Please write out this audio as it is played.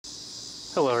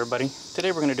Hello everybody.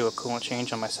 Today we're going to do a coolant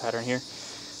change on my Saturn here.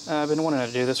 I've been wanting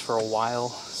to do this for a while,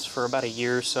 for about a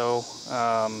year or so.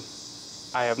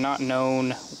 I have not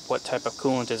known what type of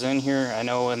coolant is in here. I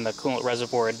know in the coolant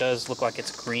reservoir it does look like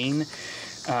it's green,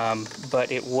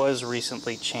 but it was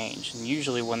recently changed. And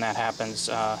usually when that happens,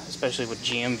 especially with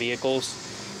GM vehicles,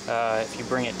 if you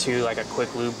bring it to like a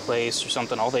quick lube place or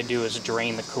something, all they do is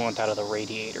drain the coolant out of the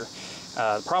radiator.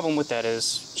 The problem with that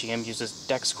is GM uses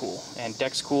Dexcool, and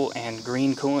Dexcool and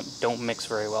green coolant don't mix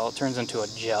very well. It turns into a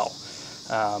gel.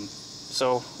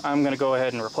 So I'm going to go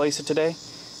ahead and replace it today.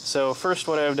 So first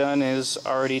what I've done is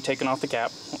already taken off the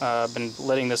cap. I've been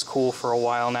letting this cool for a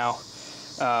while now.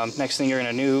 Next thing you're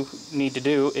going to need to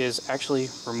do is actually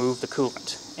remove the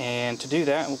coolant. And to do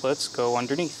that, let's go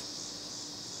underneath.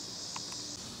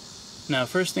 Now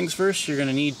first things first, you're going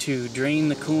to need to drain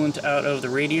the coolant out of the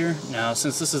radiator. Now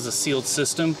since this is a sealed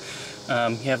system,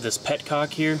 you have this petcock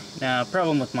here. Now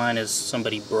problem with mine is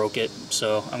somebody broke it,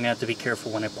 so I'm going to have to be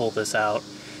careful when I pull this out.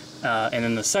 And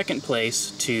then the second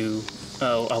place to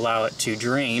allow it to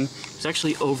drain is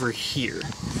actually over here.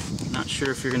 Not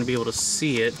sure if you're going to be able to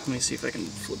see it. Let me see if I can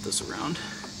flip this around.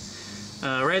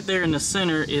 Right there in the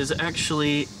center is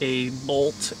actually a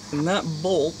bolt, and that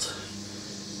bolt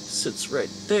sits right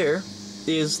there.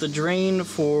 Is the drain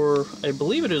for, I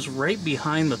believe it is right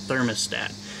behind the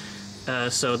thermostat.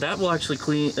 So that will actually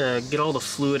get all the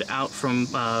fluid out from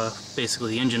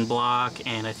basically the engine block,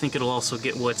 and I think it'll also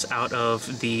get what's out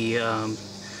of the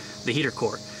heater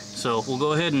core. So we'll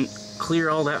go ahead and clear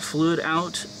all that fluid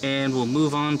out, and we'll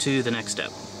move on to the next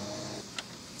step.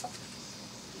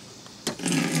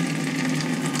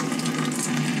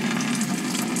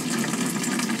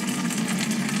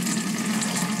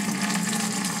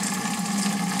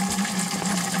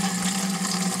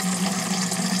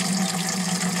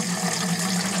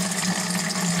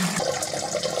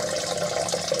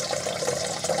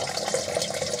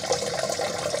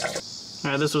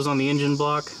 This was on the engine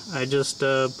block. I just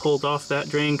pulled off that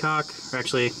drain cock, or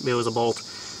actually it was a bolt,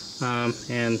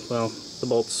 and well, the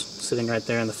bolt's sitting right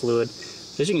there in the fluid.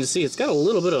 As you can see, it's got a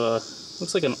little bit of a,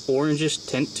 looks like an orangish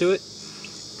tint to it.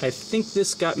 I think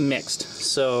this got mixed,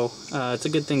 so it's a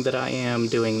good thing that I am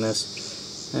doing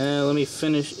this. Let me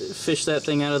fish that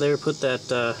thing out of there, put that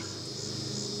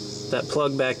that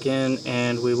plug back in,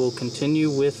 and we will continue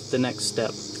with the next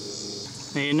step.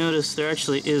 Now you notice there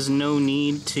actually is no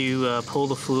need to pull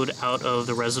the fluid out of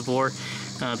the reservoir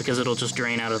because it'll just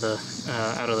drain out of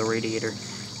the radiator.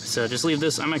 So just leave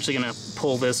this. I'm actually going to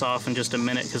pull this off in just a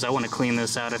minute because I want to clean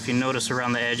this out. If you notice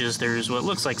around the edges, there's what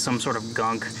looks like some sort of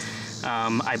gunk.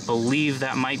 I believe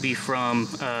that might be from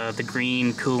the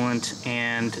green coolant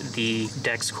and the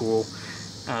Dexcool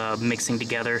mixing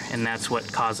together, and that's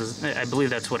what causes, I believe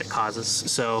that's what it causes.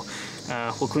 So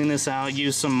we'll clean this out,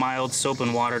 use some mild soap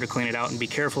and water to clean it out, and be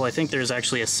careful. I think there's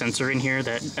actually a sensor in here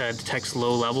that detects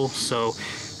low level, so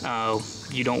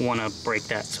you don't want to break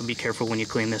that, so be careful when you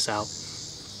clean this out.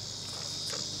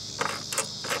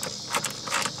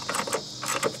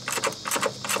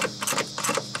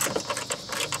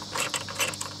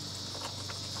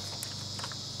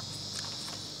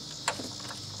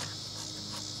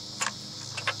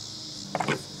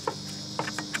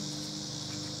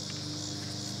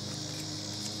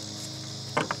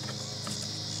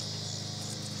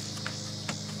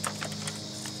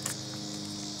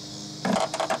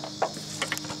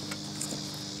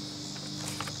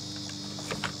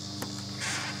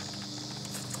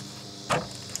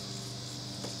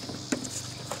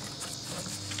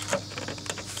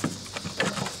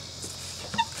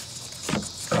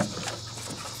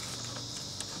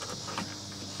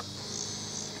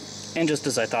 And just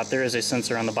as I thought, there is a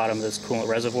sensor on the bottom of this coolant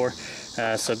reservoir,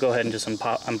 so go ahead and just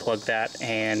unplug that,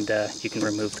 and you can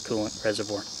remove the coolant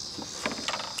reservoir.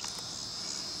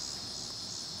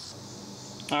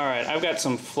 Alright, I've got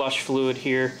some flush fluid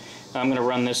here. I'm going to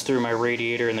run this through my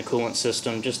radiator and the coolant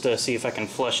system just to see if I can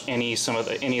flush any of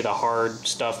the hard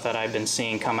stuff that I've been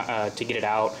seeing come to get it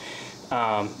out.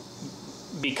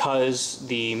 Because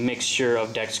the mixture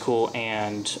of Dexcool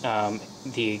and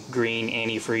the green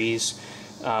antifreeze,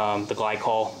 the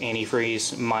glycol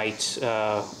antifreeze, might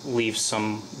leave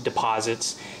some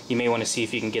deposits. You may want to see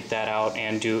if you can get that out,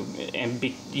 and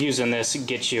using this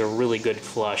gets you a really good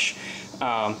flush.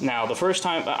 Now the first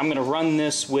time I'm going to run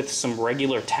this with some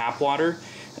regular tap water.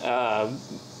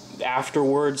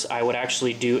 Afterwards I would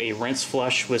actually do a rinse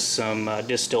flush with some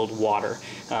distilled water.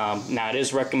 Now it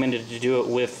is recommended to do it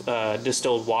with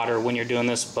distilled water when you're doing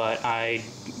this, but I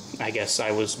guess I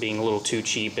was being a little too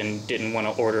cheap and didn't want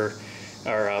to order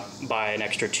or buy an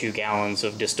extra 2 gallons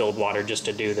of distilled water just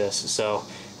to do this. So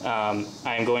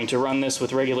I'm going to run this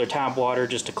with regular tap water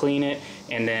just to clean it,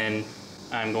 and then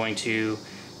I'm going to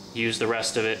use the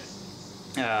rest of it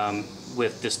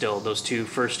with distilled. Those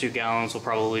first two gallons will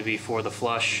probably be for the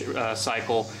flush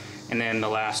cycle, and then the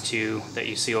last two that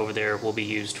you see over there will be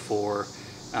used for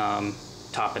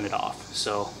topping it off.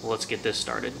 So let's get this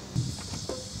started.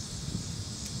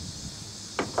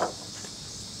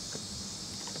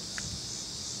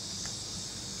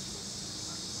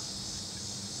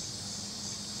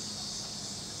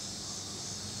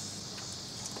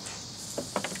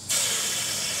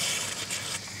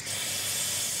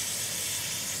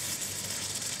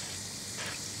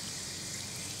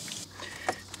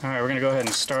 Alright, we're going to go ahead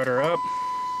and start her up.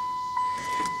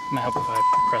 I'm going to help if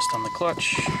I pressed on the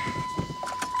clutch.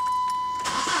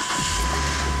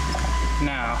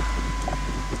 Now,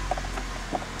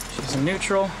 she's in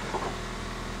neutral.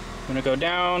 I'm going to go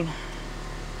down,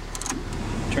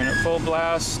 turn it full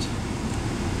blast,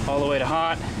 all the way to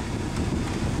hot,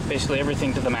 basically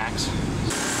everything to the max.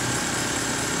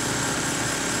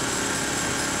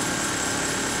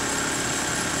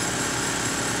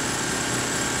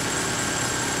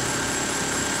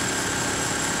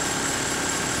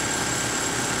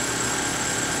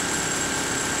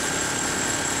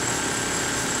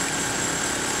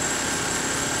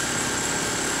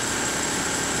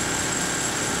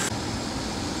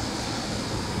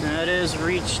 It has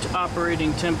reached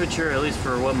operating temperature, at least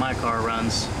for what my car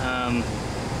runs.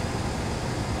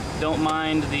 Don't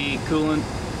mind the coolant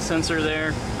sensor there.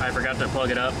 I forgot to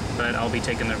plug it up, but I'll be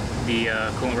taking the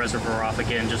coolant reservoir off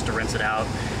again just to rinse it out.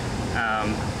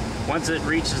 Once it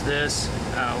reaches this,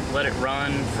 let it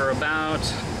run for about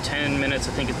 10 minutes.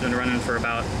 I think it's been running for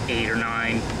about 8 or 9.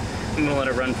 I'm going to let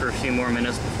it run for a few more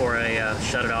minutes before I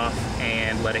shut it off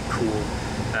and let it cool.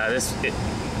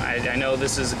 I know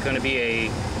this is going to be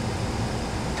a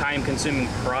time-consuming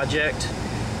project,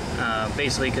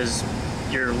 basically because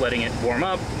you're letting it warm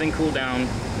up, then cool down.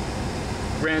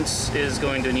 Rinse is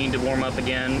going to need to warm up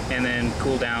again, and then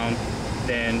cool down,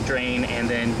 then drain, and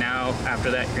then now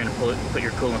after that you're going to put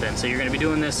your coolant in. So you're going to be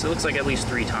doing this, it looks like, at least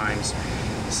 3 times.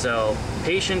 So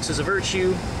patience is a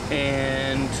virtue,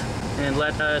 and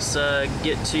let us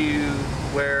get to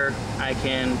where I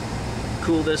can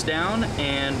cool this down,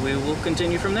 and we will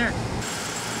continue from there.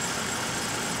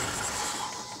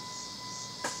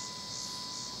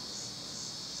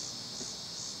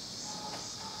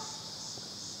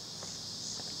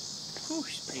 Ooh,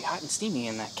 she's pretty hot and steamy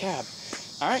in that cab.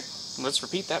 Alright, let's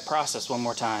repeat that process one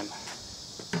more time.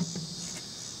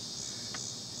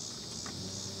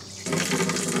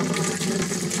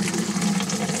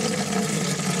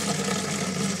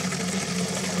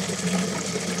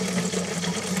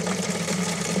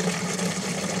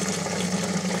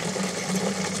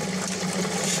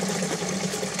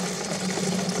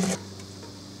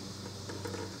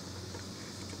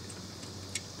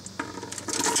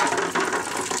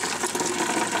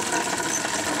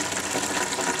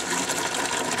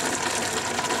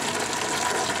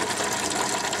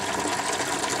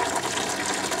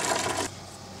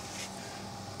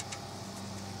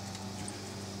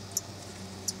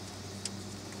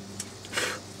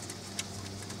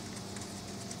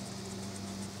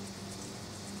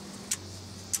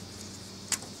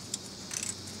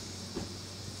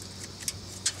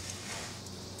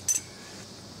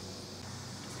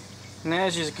 And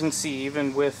as you can see,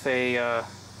 even with the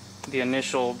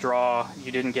initial draw,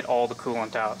 you didn't get all the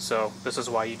coolant out, so this is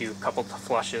why you do a couple of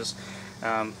flushes.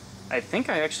 I think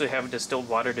I actually have distilled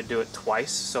water to do it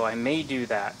twice, so I may do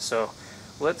that. So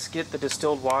let's get the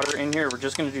distilled water in here. We're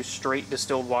just going to do straight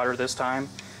distilled water this time,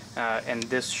 and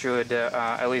this should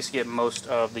at least get most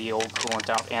of the old coolant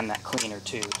out and that cleaner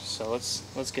too. So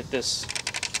let's get this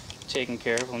taken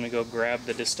care of. Let me go grab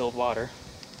the distilled water.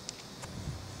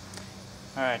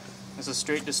 Alright, this is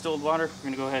straight distilled water. We're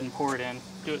going to go ahead and pour it in.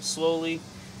 Do it slowly.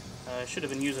 I should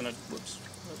have been using a, whoops,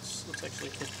 let's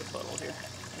actually hit the bottle here.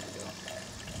 There we go.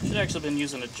 Should have actually been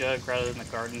using a jug rather than the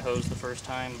garden hose the first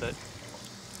time, but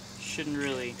shouldn't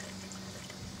really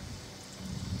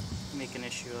make an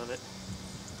issue of it.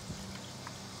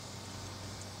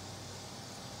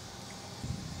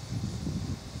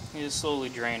 It is slowly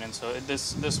draining, so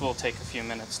this will take a few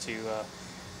minutes to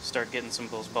start getting some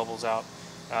of those bubbles out.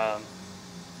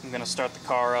 I'm going to start the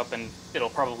car up, and it'll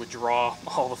probably draw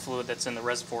all the fluid that's in the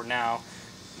reservoir now.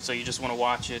 So you just want to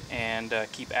watch it and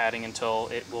keep adding until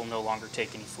it will no longer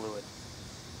take any fluid.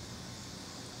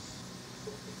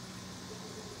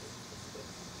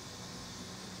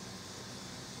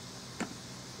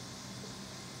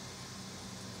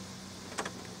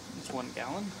 It's 1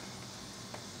 gallon.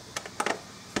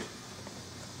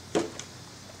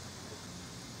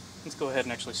 let's go ahead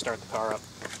and actually start the car up.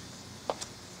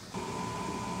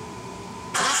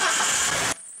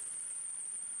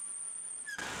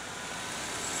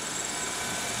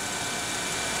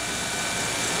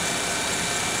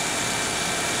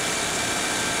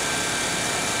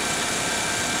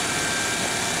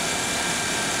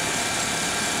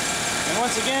 And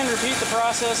once again, repeat the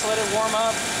process, let it warm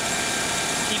up.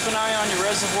 Keep an eye on your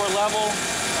reservoir level.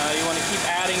 You want to keep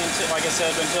adding, until, like I said,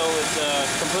 until it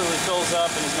completely fills up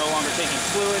and is no longer taking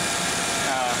fluid.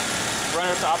 Run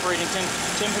it up to operating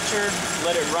temperature,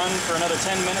 let it run for another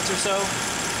 10 minutes or so,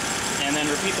 and then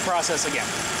repeat the process again.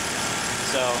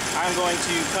 So I'm going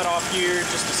to cut off here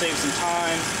just to save some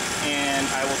time, and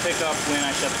I will pick up when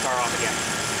I shut the car off again.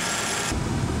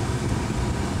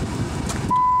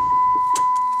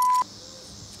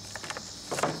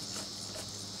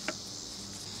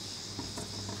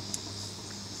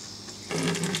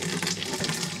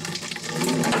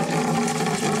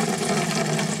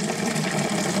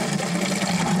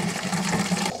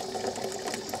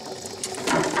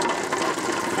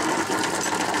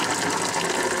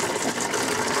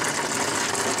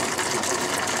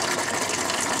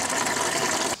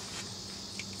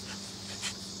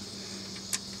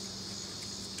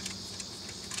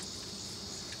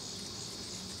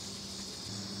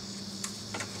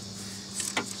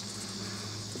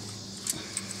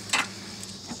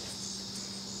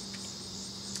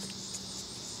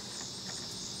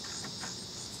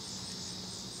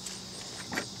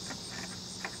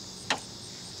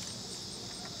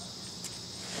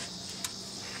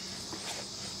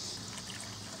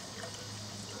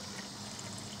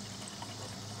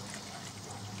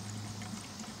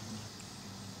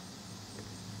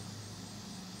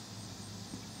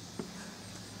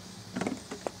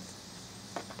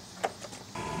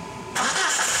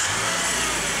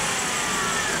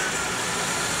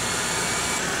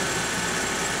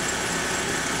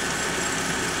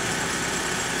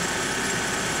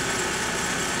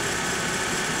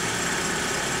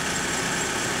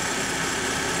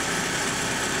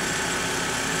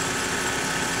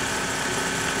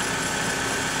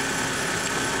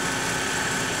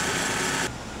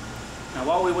 Now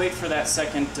while we wait for that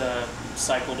second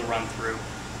cycle to run through,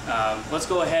 let's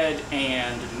go ahead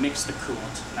and mix the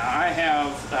coolant. Now I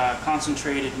have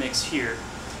concentrated mix here.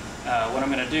 What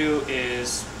I'm going to do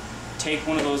is take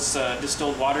one of those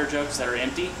distilled water jugs that are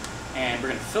empty, and we're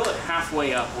going to fill it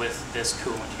halfway up with this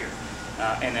coolant here.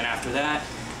 And then after that,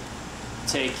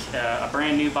 take a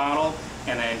brand new bottle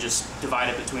and then just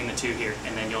divide it between the two here.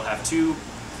 And then you'll have two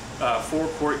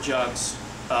 4-quart jugs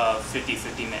of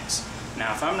 50-50 mix.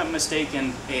 Now, if I'm not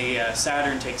mistaken, a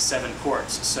Saturn takes 7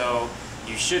 quarts, so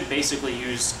you should basically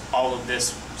use all of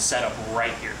this setup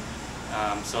right here.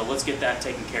 So let's get that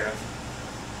taken care of.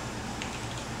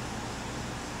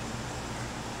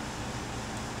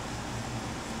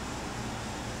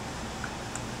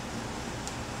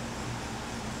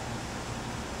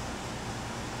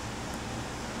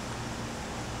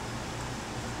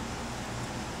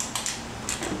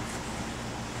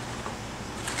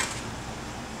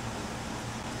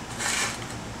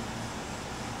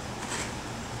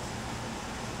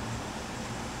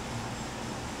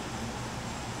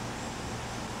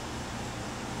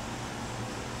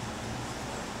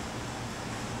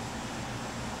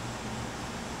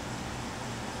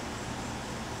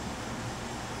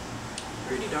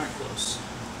 Pretty darn close.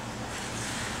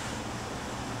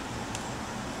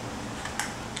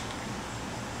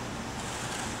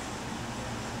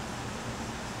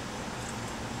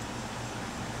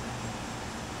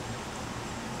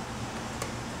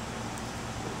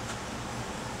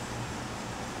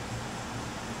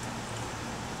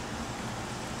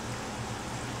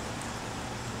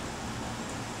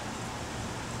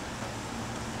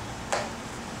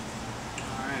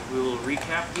 All right, we will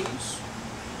recap these.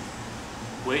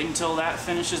 Wait until that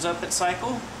finishes up its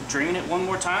cycle, drain it one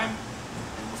more time,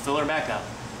 and we'll fill her back up.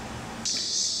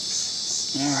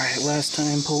 Alright, last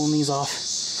time pulling these off.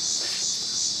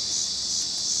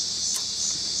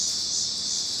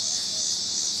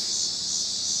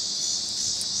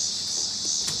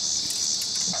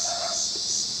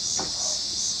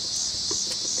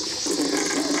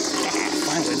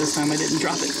 Finally, this time I didn't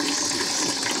drop it.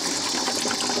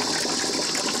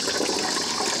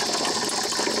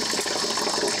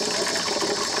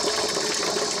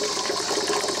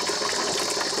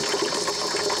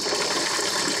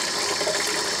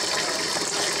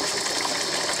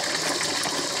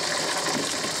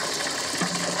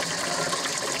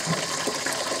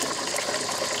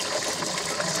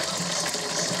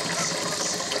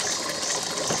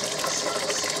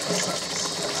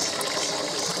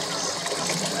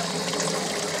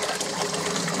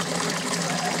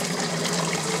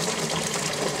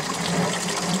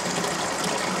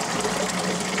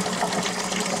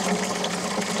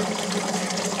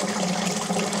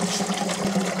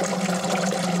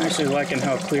 actually liking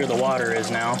how clear the water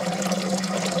is now.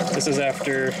 This is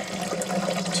after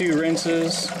 2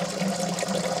 rinses,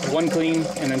 1 clean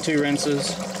and then 2 rinses.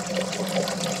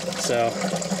 So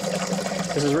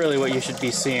this is really what you should be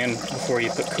seeing before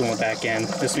you put coolant back in.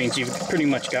 This means you've pretty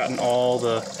much gotten all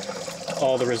the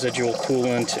residual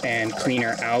coolant and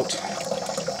cleaner out,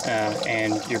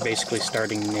 and you're basically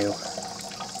starting new.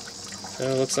 So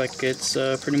it looks like it's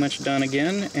pretty much done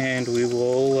again, and we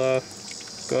will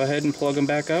go ahead and plug them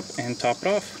back up and top it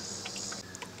off.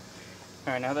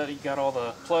 Alright, now that you got all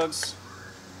the plugs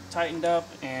tightened up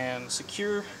and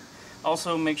secure,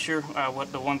 also make sure,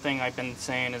 the one thing I've been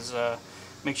saying is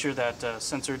make sure that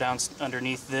sensor down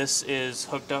underneath this is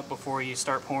hooked up before you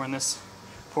start pouring the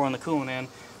coolant in.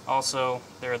 Also,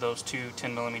 there are those 2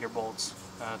 10mm bolts.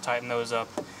 Tighten those up.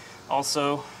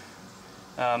 Also,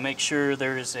 make sure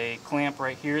there is a clamp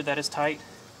right here that is tight,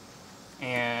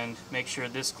 and make sure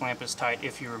this clamp is tight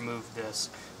if you remove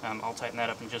this. I'll tighten that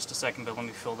up in just a second, but let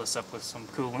me fill this up with some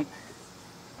coolant.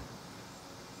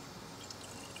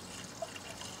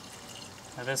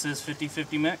 Now this is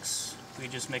 50-50 mix. We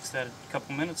just mixed that a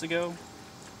couple minutes ago.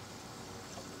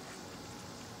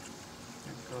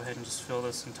 Go ahead and just fill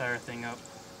this entire thing up.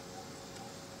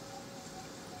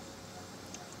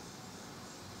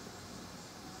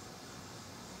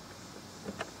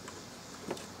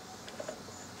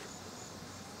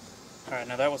 Alright,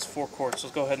 now that was 4 quarts.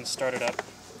 Let's go ahead and start it up.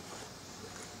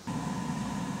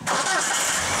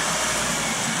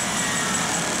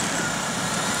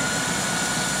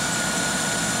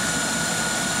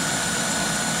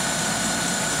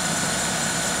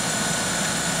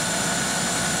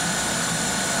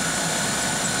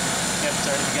 Yep, it's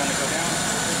already begun to go down.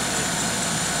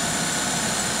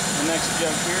 The next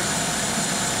jug here,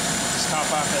 just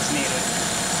top off as needed.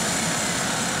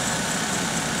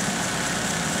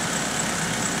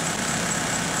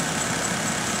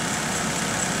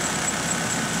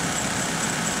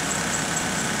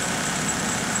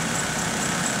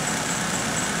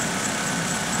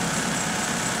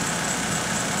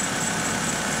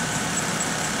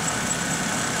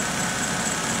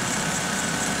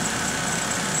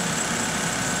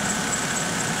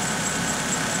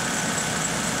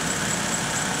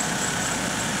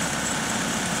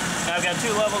 I've got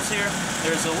 2 levels here.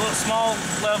 There's a little small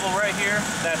level right here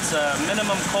that's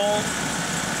minimum cold,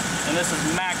 and this is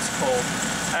max cold.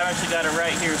 I've actually got it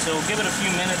right here, so give it a few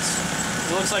minutes.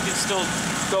 It looks like it's still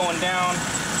going down.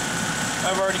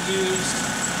 I've already used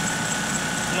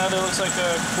another, looks like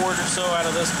a quart or so out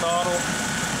of this bottle.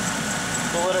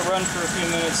 We'll let it run for a few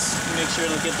minutes and make sure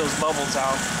to get those bubbles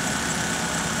out.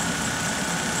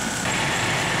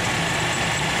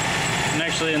 And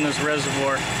actually in this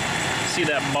reservoir, see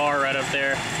that bar right up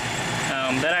there?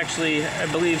 That actually, I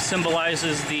believe,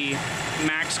 symbolizes the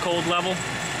max cold level.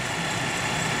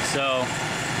 So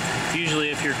usually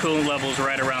if your coolant level is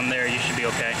right around there, you should be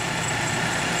okay.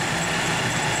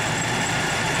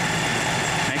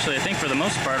 Actually, I think for the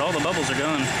most part, all the bubbles are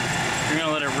gone. You're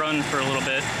gonna let it run for a little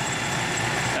bit.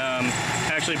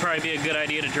 Actually, probably be a good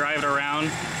idea to drive it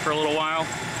around for a little while.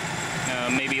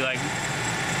 Maybe like,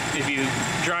 if you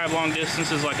drive long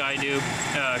distances like I do,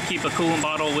 keep a coolant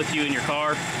bottle with you in your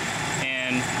car,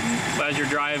 and as you're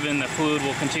driving, the fluid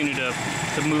will continue to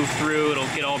move through.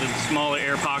 It'll get all the smaller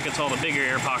air pockets, all the bigger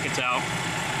air pockets out,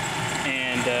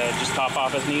 and just top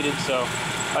off as needed. So,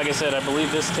 like I said, I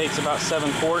believe this takes about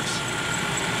 7 quarts,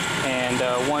 and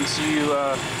once you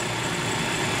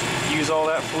use all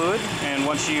that fluid, and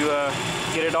once you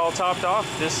get it all topped off,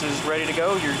 this is ready to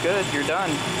go. You're good, you're done.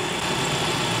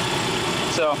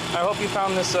 So I hope you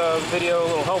found this video a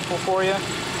little helpful for you.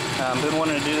 Been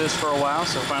wanting to do this for a while,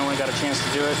 so finally got a chance to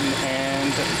do it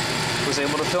and was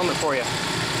able to film it for you.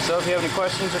 So if you have any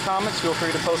questions or comments, feel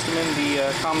free to post them in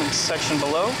the comments section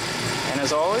below. And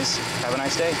as always, have a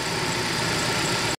nice day.